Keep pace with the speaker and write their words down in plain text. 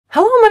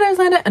Hello, my name is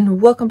Liene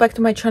and welcome back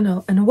to my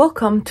channel and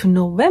welcome to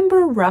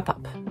November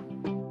wrap-up.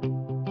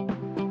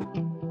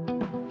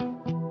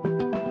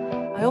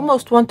 I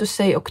almost want to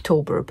say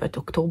October, but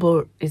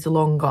October is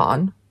long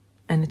gone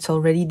and it's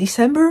already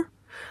December.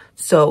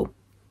 So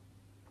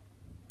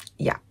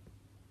yeah,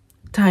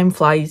 time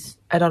flies.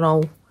 I don't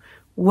know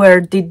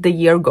where did the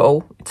year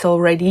go. It's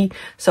already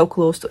so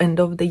close to end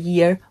of the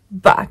year,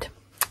 but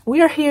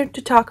we are here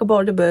to talk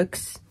about the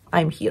books.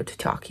 I'm here to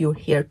talk, you're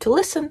here to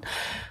listen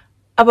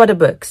about the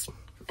books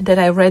that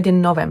I read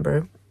in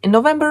November. In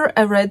November,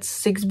 I read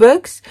 6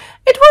 books.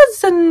 It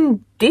was a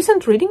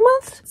decent reading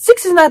month.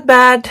 6 is not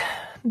bad.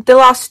 The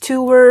last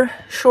 2 were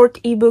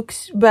short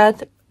ebooks,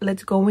 but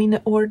let's go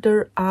in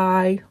order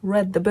I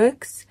read the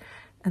books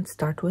and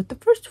start with the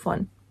first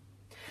one.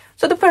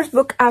 So the first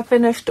book I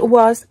finished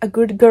was A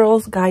Good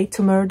Girl's Guide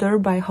to Murder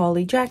by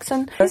Holly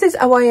Jackson. This is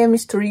a YA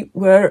mystery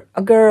where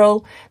a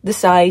girl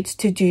decides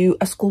to do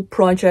a school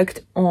project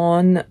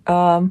on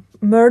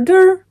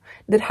murder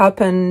that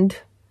happened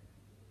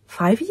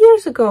 5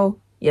 years ago.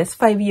 Yes,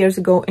 5 years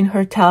ago in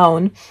her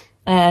town.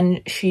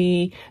 And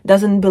she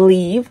doesn't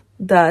believe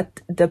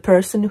that the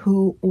person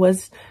who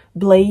was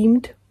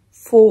blamed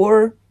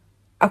for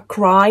a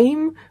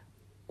crime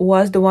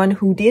was the one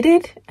who did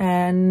it.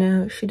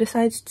 And she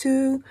decides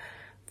to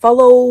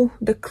follow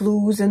the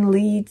clues and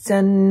leads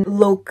and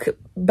look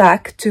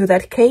back to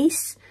that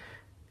case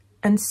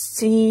and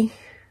see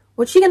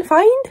what she can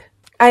find.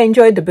 I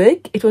enjoyed the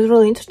book. It was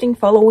really interesting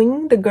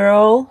following the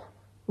girl.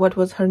 What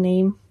was her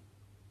name?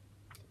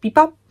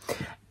 Pipa.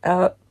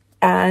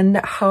 And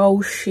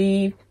how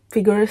she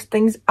figures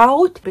things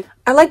out.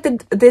 I like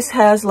that this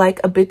has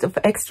like a bit of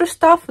extra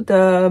stuff.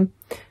 The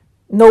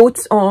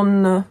notes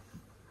on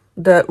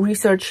the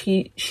research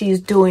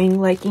she's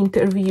doing, like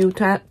interview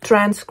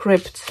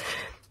transcripts.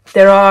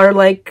 There are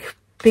like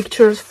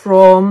pictures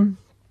from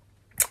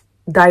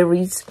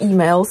diaries,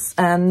 emails,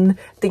 and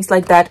things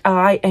like that.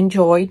 I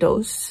enjoy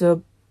those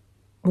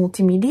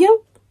multimedia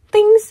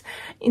things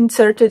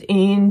inserted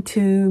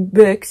into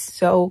books.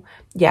 So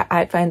yeah,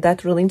 I find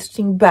that really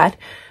interesting. But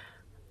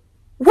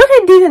what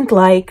I didn't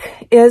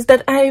like is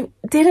that I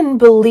didn't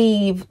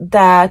believe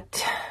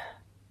that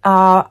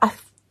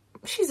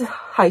she's a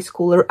high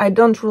schooler. I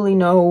don't really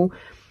know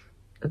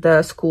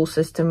the school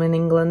system in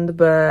England,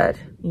 but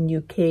in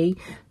UK.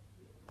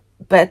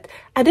 But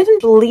I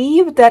didn't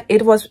believe that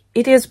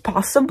it is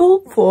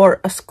possible for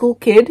a school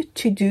kid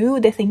to do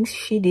the things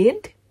she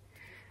did.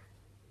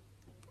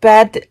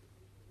 But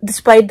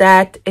despite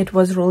that, it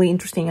was really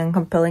interesting and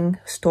compelling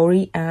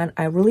story, and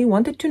I really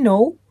wanted to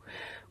know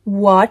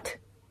what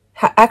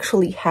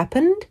actually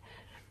happened,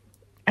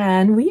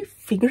 and we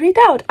figured it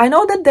out. I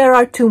know that there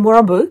are 2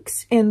 more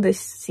books in this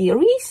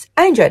series.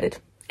 I enjoyed it.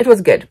 It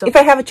was good. If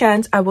I have a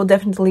chance, I will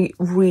definitely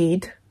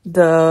read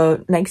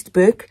the next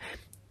book.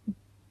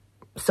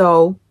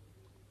 So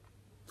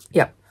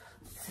yeah.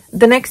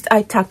 The next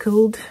I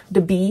tackled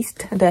The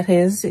Beast, that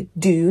is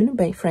Dune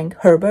by Frank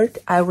Herbert.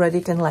 I read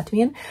it in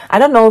Latvian. I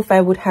don't know if I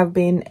would have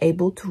been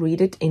able to read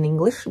it in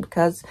English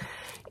because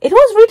it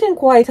was written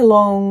quite a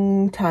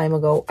long time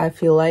ago, I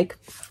feel like.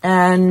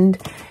 And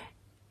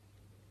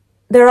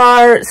there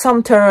are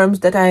some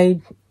terms that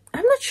I'm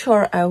not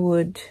sure I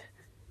would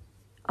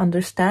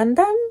understand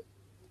them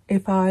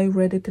if I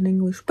read it in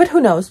English. But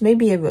who knows,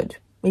 maybe I would.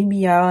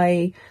 Maybe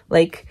I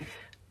like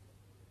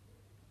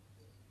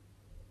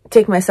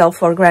take myself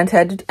for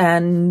granted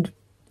and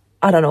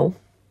I don't know,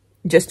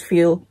 just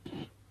feel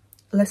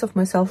less of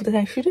myself than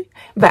I should.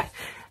 But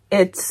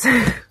it's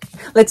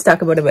let's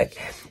talk about the book.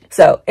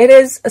 So it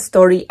is a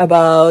story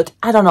about,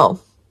 I don't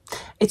know,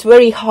 it's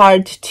very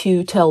hard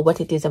to tell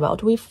what it is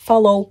about. We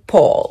follow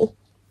Paul.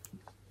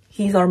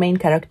 He's our main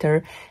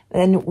character.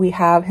 Then we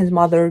have his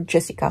mother,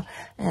 Jessica,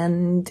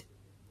 and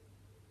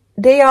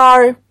they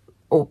are,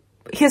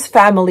 his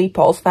family,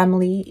 Paul's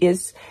family,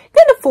 is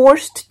kind of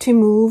forced to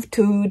move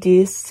to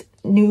this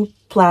new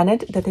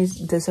planet that is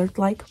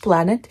desert-like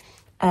planet,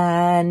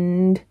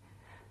 and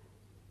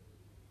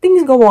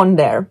things go on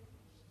there.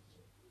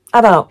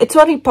 I don't know, it's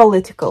very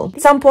political.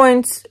 At some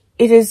points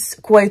it is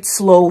quite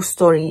slow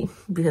story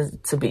because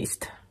it's a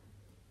beast.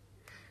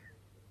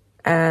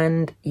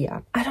 And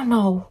yeah, I don't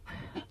know.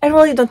 I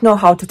really don't know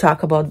how to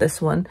talk about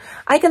this one.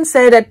 I can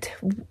say that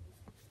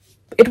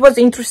it was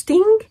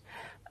interesting,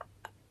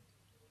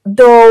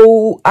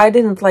 though I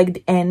didn't like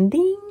the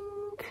ending,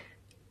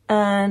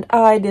 and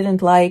I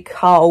didn't like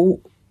how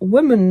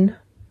women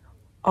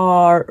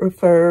are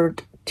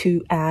referred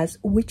to as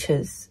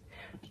witches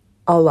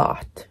a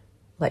lot,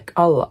 like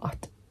a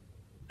lot.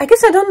 I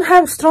guess I don't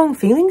have strong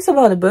feelings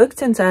about the book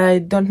since I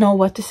don't know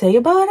what to say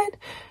about it.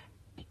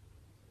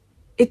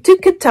 It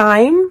took a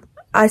time.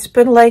 I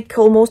spent like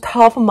almost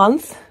half a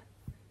month,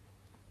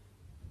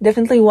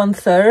 definitely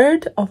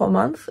 1/3 of a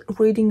month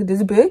reading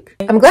this book.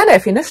 I'm glad I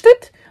finished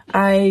it.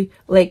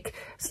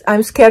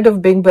 I'm scared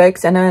of big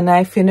books, and when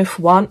I finish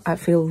one, I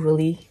feel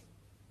really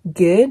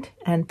good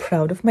and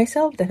proud of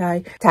myself that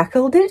I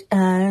tackled it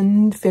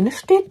and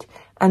finished it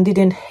and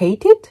didn't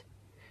hate it.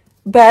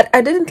 but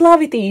I didn't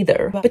love it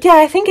either. But yeah,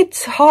 I think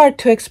it's hard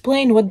to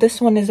explain what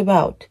this one is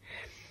about.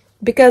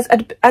 Because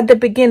at the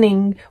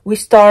beginning, we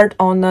start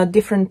on a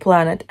different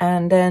planet,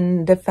 and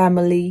then the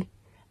family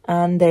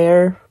and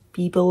their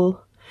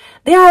people,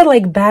 they are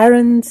like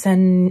barons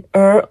and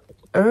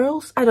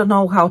earls. I don't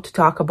know how to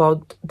talk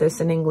about this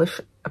in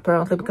English,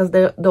 apparently, because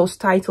those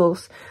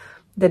titles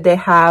that they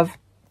have.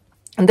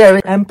 And there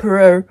is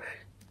emperor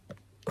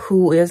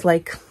who is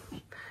like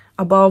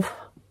above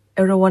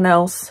everyone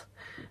else.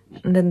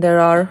 And then there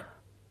are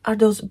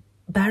those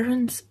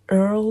barons,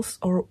 earls,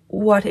 or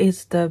what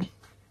is the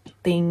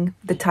thing,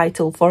 the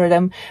title for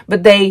them?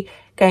 But they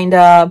kind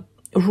of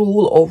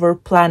rule over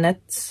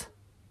planets.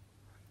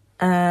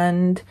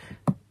 And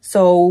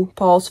so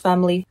Paul's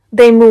family,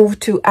 they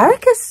moved to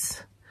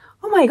Arrakis.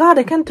 Oh my god,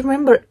 I can't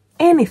remember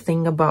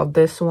anything about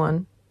this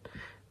one.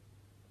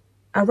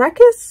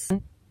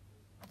 Arrakis?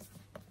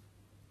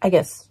 I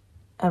guess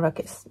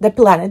Arrakis, the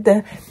planet,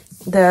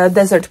 the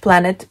desert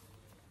planet.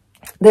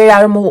 They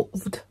are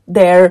moved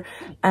there,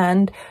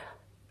 and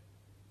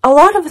a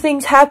lot of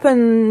things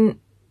happen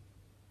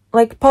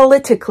like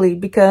politically,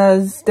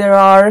 because there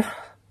are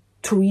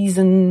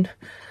treason,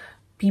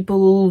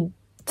 people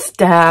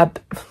stab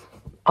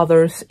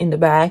others in the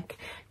back,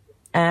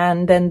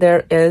 and then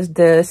there is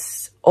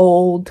this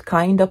old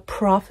kind of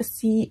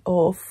prophecy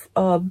of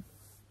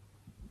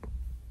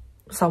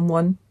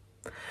someone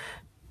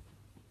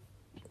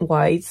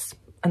wise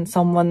and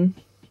someone,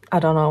 I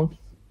don't know.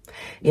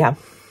 Yeah,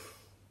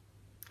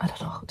 I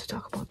don't know how to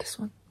talk about this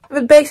one.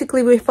 But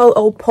basically we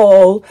follow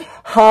Paul,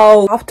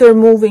 how after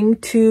moving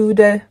to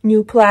the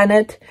new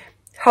planet,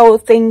 how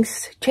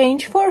things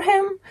change for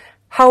him,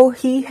 how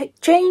he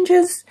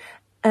changes,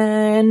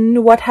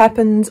 and what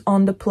happens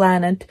on the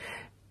planet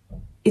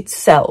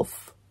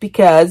itself.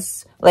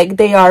 Because like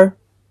they are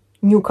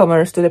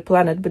newcomers to the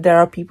planet, but there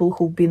are people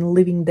who've been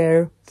living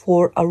there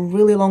for a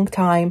really long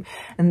time,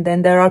 and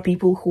then there are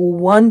people who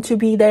want to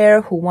be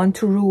there, who want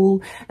to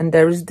rule, and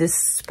there is this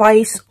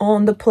spice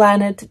on the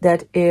planet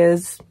that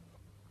is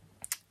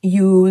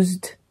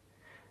used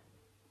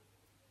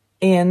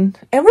in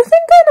everything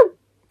kind of,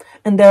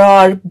 and there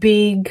are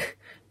big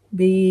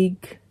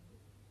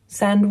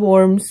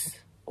sandworms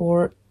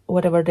or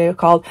whatever they're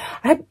called.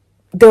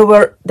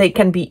 They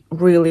can be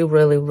really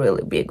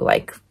big,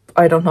 like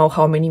I don't know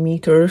how many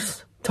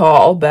meters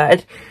tall,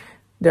 but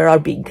they are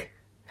big.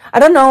 I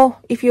don't know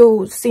if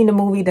you've seen the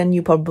movie, then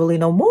you probably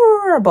know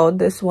more about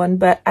this one,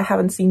 but I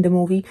haven't seen the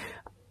movie.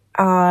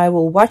 I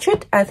will watch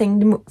it. I think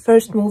the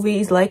first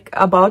movie is like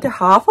about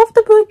half of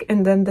the book,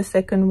 and then the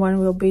second one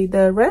will be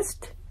the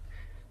rest.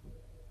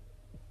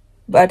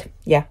 But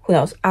yeah, who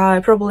knows? I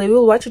probably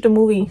will watch the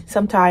movie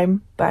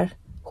sometime, but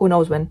who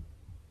knows when.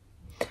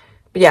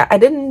 But yeah, I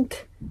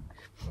didn't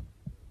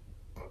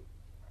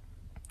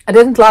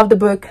love the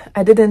book.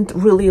 I didn't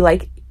really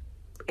like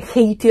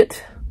hate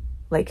it.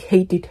 Like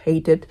hate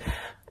it.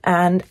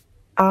 And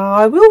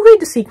I will read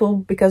the sequel,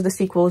 because the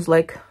sequel is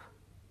like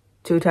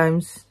 2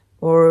 times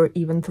or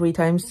even 3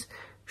 times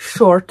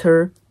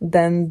shorter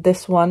than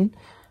this one.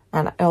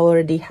 And I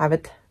already have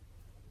it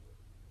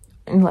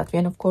in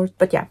Latvian, of course.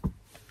 But yeah,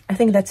 I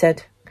think that's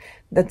it.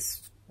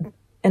 That's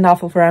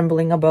enough of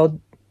rambling about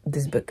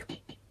this book.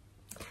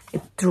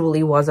 It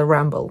truly was a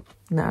ramble,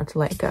 not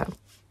like a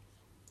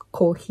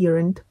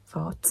coherent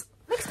thoughts.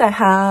 Next I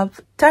have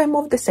Time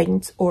of the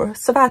Saints, or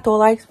Svēto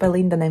laiks by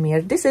Liene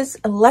Reads. This is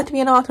a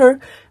Latvian author,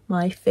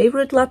 my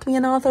favorite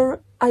Latvian author,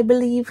 I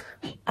believe,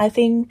 I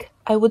think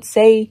I would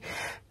say.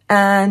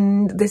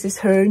 And this is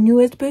her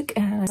newest book,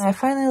 and I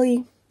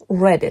finally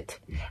read it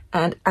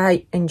and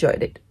I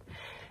enjoyed it.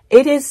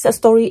 It is a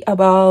story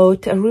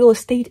about a real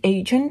estate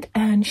agent,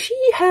 and she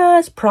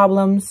has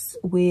problems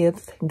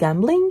with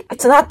gambling.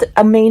 It's not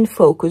a main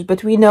focus,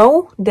 but we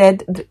know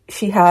that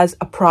she has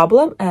a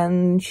problem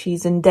and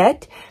she's in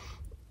debt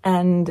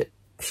and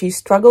she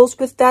struggles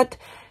with that.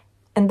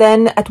 And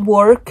then at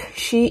work,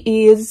 she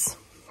is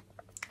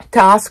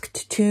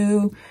tasked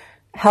to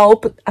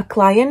help a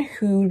client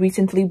who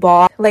recently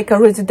bought like a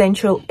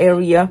residential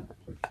area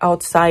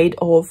outside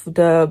of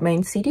the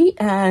main city,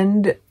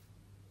 and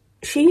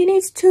she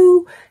needs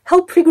to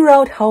help figure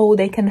out how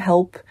they can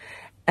help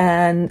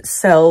and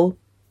sell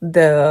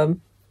the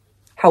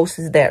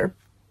houses there.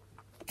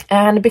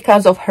 And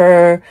because of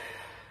her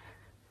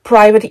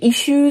private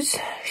issues,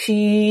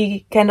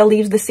 she kind of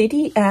leaves the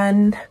city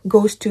and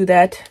goes to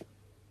that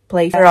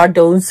place. There are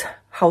those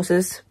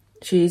houses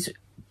she's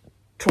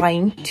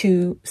trying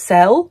to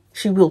sell.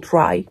 She will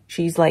try.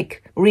 She's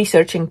like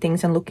researching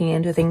things and looking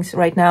into things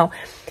right now.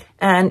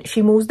 And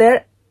she moves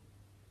there,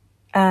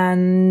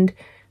 and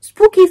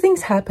spooky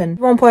things happen. At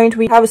one point,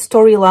 we have a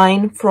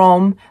storyline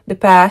from the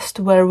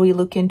past where we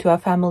look into a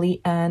family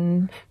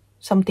and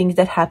some things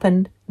that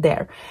happened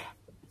there.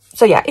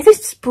 So yeah, it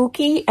is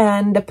spooky,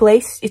 and the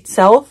place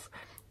itself,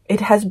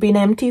 it has been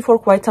empty for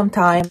quite some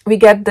time. We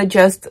get the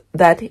gist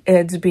that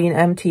it's been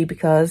empty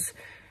because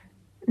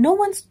no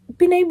one's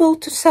been able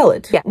to sell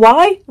it. Yeah,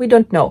 why? We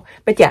don't know.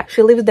 But yeah,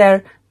 she lives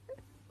there,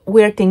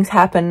 weird things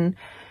happen.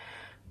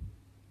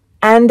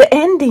 And the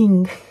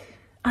ending,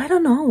 I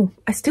don't know.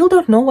 I still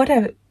don't know what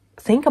I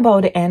think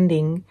about the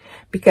ending,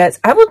 because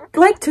I would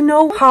like to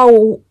know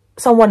how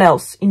someone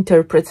else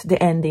interprets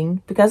the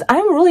ending, because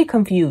I'm really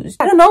confused.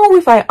 I don't know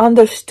if I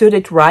understood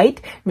it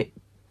right.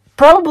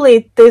 Probably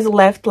it is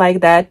left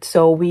like that,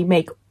 so we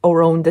make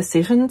our own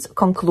decisions,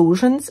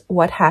 conclusions,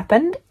 what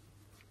happened.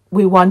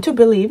 We want to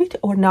believe it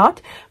or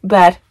not,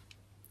 but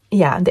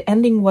yeah, the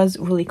ending was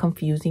really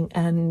confusing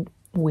and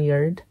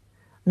weird.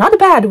 Not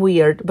bad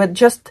weird, but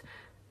just,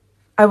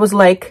 I was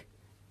like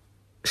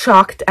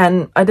shocked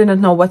and I didn't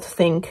know what to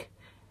think.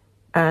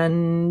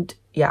 And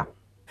yeah,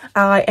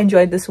 I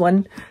enjoyed this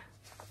one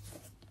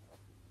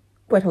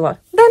quite a lot.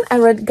 Then I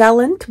read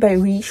Gallant by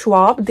Ree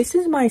Schwab. This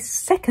is my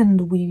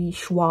second Ree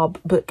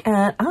Schwab book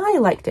and I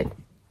liked it.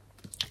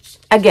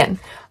 Again,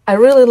 I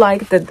really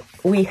like that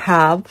we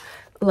have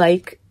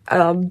like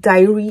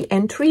diary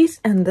entries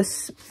and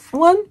this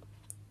one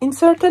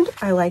inserted.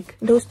 I like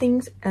those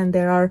things, and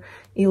there are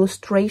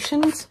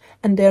illustrations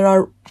and there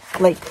are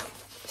like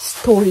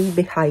story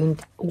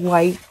behind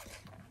why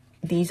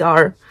these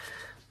are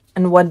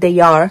and what they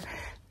are.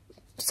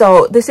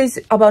 So this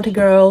is about a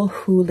girl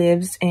who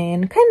lives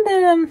in kind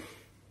of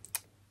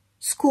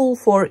school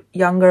for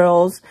young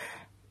girls,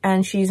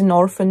 and she's an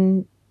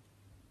orphan.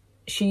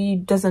 She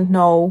doesn't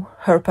know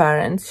her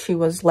parents. She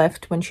was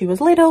left when she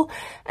was little,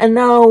 and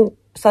now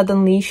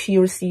suddenly she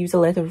receives a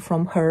letter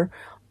from her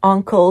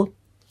uncle,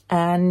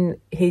 and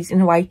he's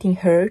inviting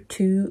her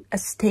to a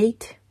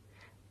state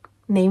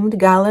named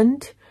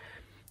Gallant.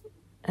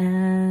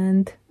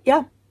 And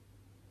yeah,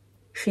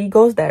 she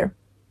goes there.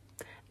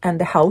 And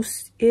the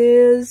house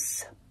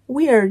is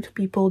weird.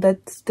 People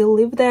that still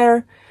live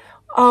there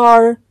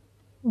are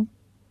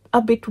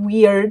a bit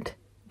weird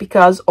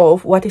because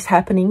of what is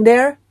happening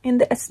there in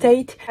the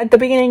estate. At the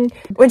beginning,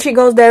 when she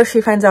goes there,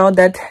 she finds out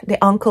that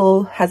the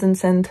uncle hasn't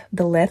sent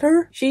the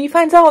letter. She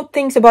finds out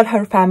things about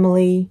her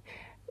family,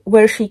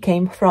 where she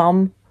came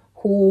from,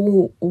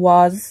 who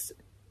was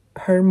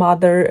her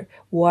mother,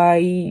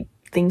 why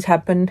things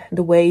happened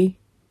the way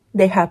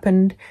they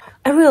happened.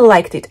 I really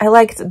liked it. I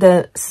liked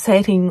the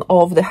setting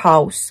of the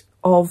house,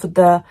 of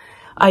the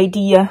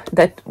idea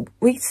that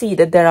we see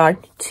that there are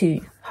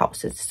two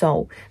houses.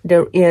 So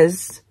there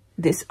is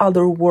this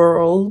other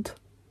world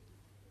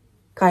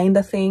kind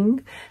of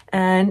thing,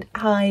 and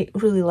I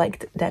really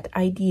liked that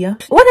idea.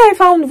 What I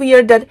found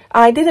weird, that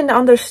I didn't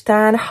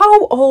understand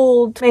how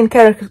old the main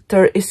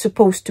character is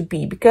supposed to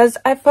be, because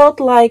I felt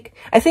like,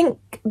 I think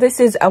this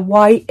is a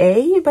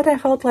YA, but I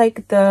felt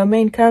like the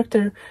main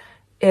character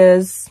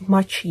is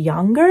much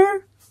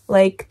younger,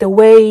 like the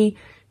way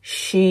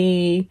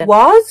she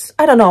was.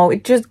 I don't know,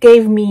 it just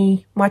gave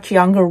me much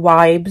younger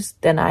vibes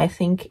than I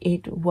think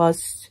it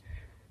was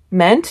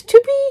meant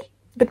to be.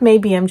 But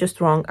maybe I'm just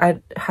wrong.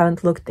 I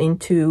haven't looked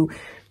into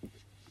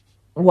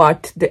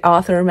what the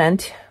author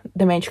meant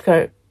the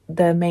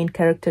main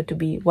character to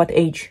be, what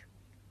age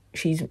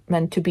she's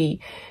meant to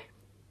be.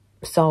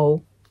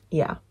 So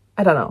yeah,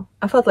 I don't know.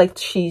 I felt like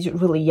she's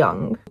really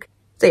young.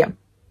 So yeah.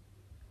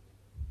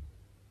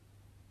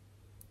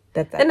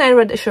 Then I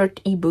read a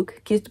short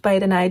ebook, Kissed by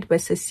the Night by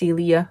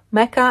Cecilia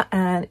Mecca,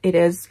 and it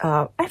is,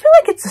 I feel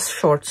like it's a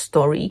short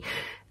story,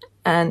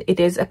 and it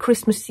is a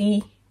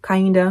Christmassy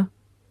kind of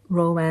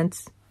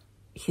romance,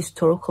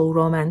 historical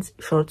romance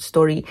short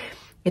story.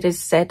 It is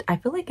set, I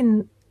feel like,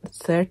 in the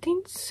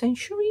 13th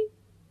century,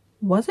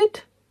 was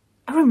it?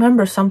 I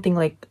remember something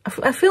like,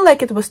 I feel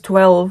like it was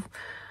 12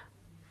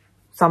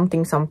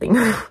 something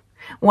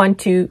 1,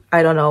 2,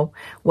 I don't know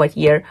what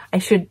year. I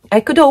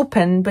could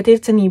open, but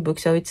it's an ebook,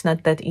 so it's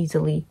not that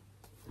easily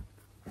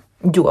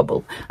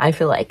doable, I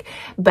feel like.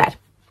 But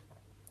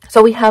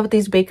so we have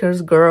this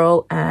baker's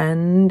girl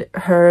and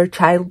her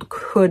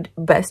childhood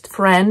best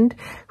friend,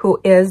 who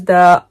is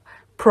the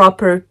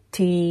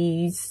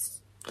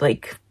properties,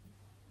 like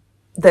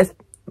the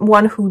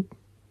one who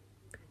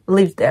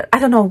lives there. I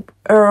don't know,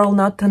 Earl,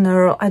 not an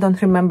Earl, I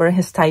don't remember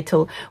his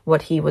title,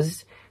 what he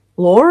was,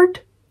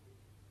 Lord?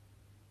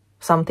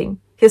 Something.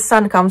 His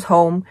son comes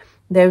home,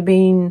 they've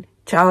been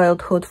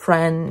childhood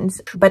friends,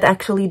 but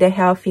actually they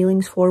have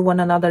feelings for one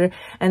another,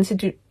 and so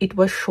it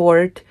was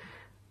short.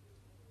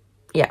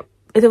 Yeah,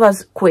 it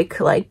was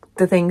quick, like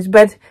the things,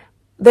 but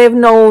they've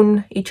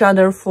known each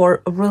other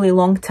for a really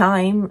long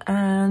time,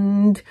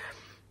 and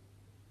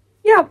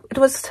yeah, it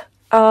was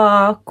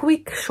a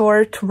quick,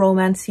 short,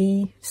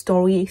 romancy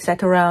story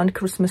set around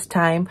Christmas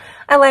time.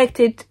 I liked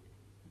it,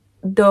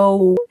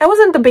 though I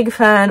wasn't a big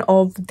fan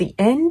of the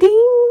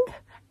ending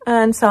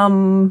and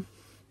some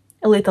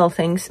little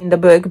things in the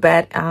book,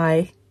 but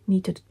I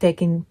need to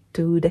take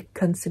into the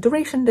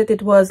consideration that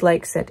it was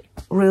like set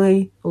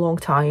really long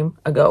time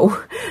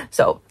ago.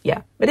 So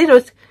yeah, but it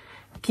was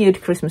cute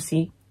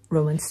Christmassy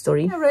romance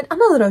story. I read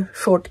another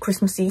short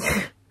Christmassy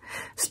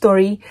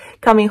story,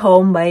 Coming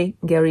Home by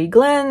Gary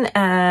Glenn,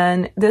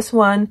 and this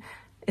one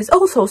is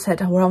also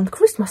set around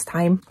Christmas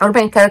time. Our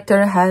main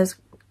character has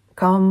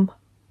come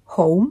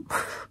home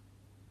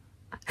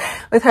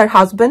with her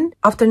husband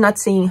after not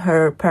seeing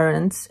her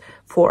parents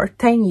for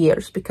 10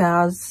 years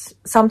because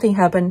something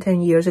happened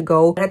 10 years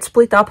ago that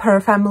split up her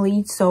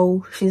family.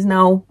 So she's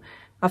now,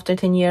 after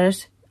 10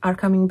 years, are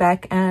coming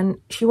back and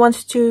she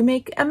wants to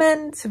make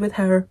amends with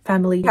her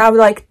family. We have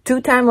like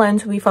 2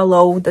 timelines we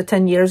follow: the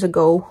 10 years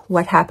ago,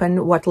 what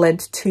happened, what led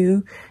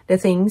to the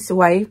things,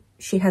 why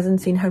she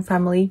hasn't seen her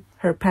family,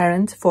 her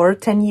parents, for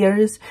 10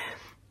 years.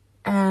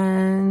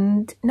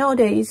 And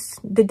nowadays,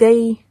 the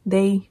day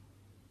they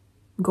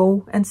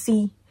go and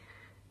see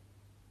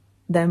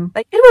them.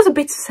 Like, it was a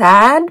bit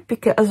sad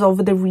because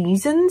of the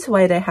reasons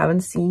why they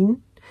haven't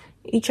seen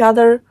each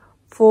other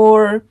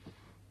for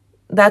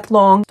that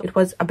long. It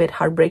was a bit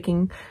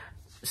heartbreaking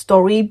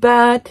story,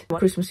 but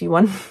Christmassy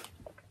one.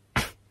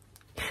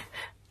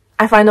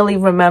 I finally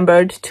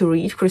remembered to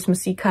read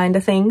Christmassy kind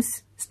of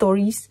things,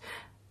 stories,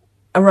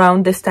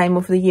 around this time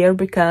of the year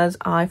because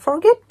I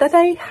forget that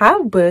I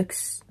have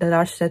books that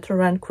are set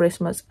around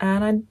Christmas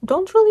and I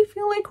don't really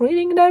feel like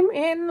reading them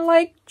in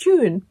like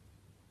June.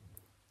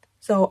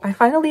 So I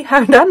finally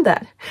have done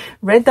that.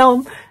 Read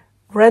them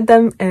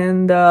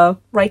in the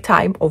right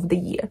time of the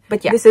year.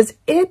 But yeah, this is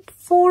it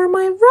for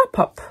my wrap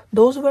up.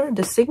 Those were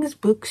the 6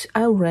 books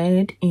I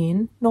read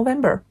in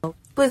November.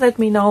 Please let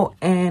me know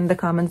in the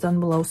comments down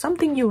below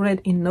something you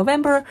read in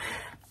November,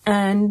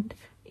 and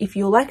if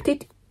you liked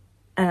it.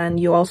 And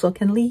you also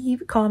can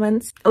leave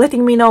comments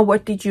letting me know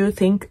what did you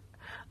think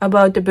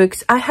about the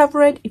books I have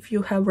read, if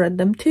you have read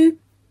them too.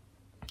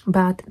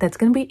 But that's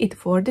gonna be it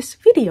for this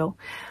video.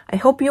 I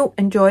hope you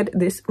enjoyed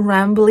this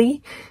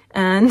rambly,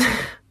 and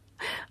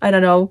I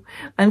don't know,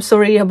 I'm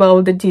sorry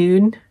about the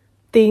Dune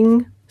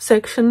thing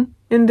section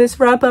in this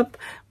wrap up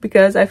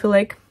because I feel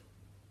like,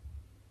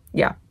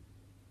 yeah,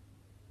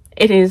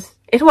 it is,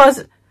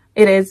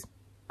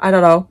 I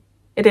don't know,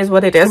 it is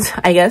what it is,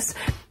 I guess.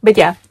 But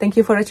yeah, thank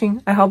you for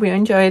watching. I hope you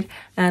enjoyed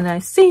and I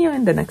see you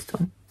in the next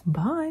one.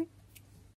 Bye.